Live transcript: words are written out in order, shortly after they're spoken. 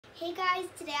Hey guys,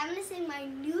 today I'm going to sing my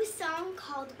new song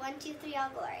called 1, 2, 3, All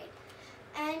Glory.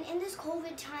 And in this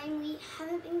COVID time, we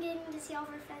haven't been getting to see all of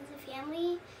our friends and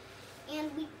family.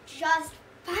 And we just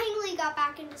finally got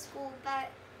back into school, but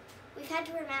we've had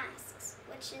to wear masks,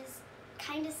 which is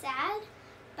kind of sad,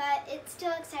 but it's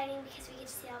still exciting because we get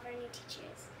to see all of our new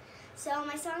teachers. So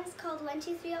my song is called 1,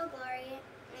 2, 3, All Glory,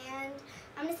 and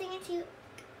I'm going to sing it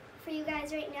for you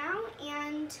guys right now,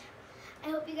 and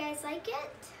I hope you guys like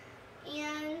it.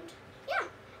 And yeah,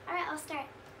 all right, I'll start.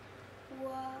 Whoa,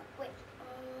 wait.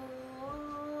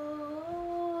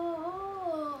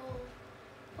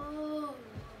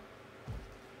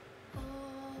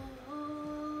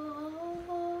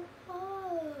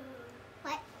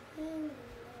 What?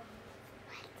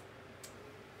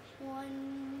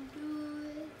 1,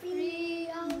 2, 3,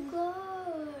 all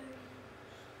glory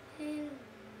and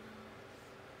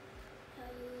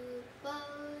help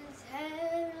us,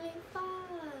 Heavenly Father.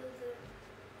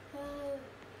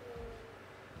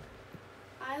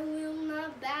 I will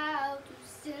not bow to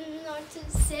sin or to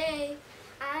say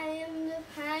I am the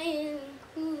pain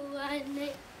who I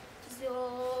name.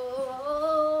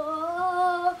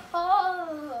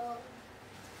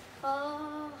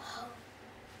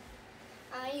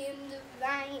 I am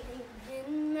divine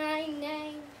in my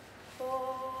name.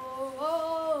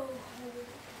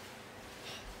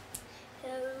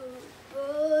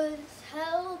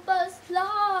 Help us,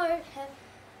 Lord,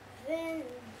 Heavenly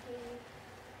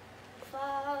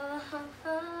Father.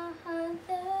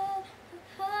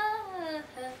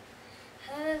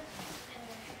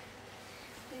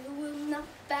 We will not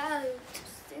bow to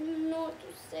sin or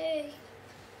to say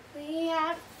we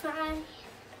are fine.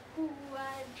 Who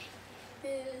I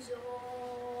is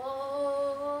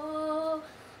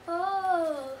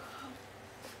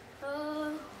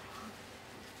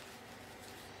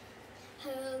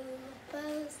help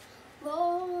us,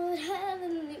 Lord,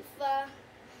 Heavenly Father.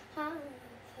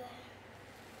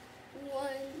 1,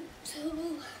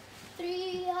 2,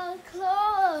 3, all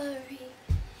glory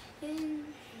in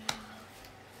love.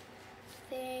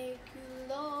 Thank you,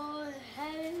 Lord,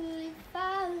 Heavenly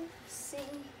Father,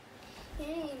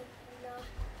 singing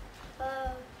of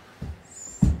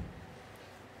us.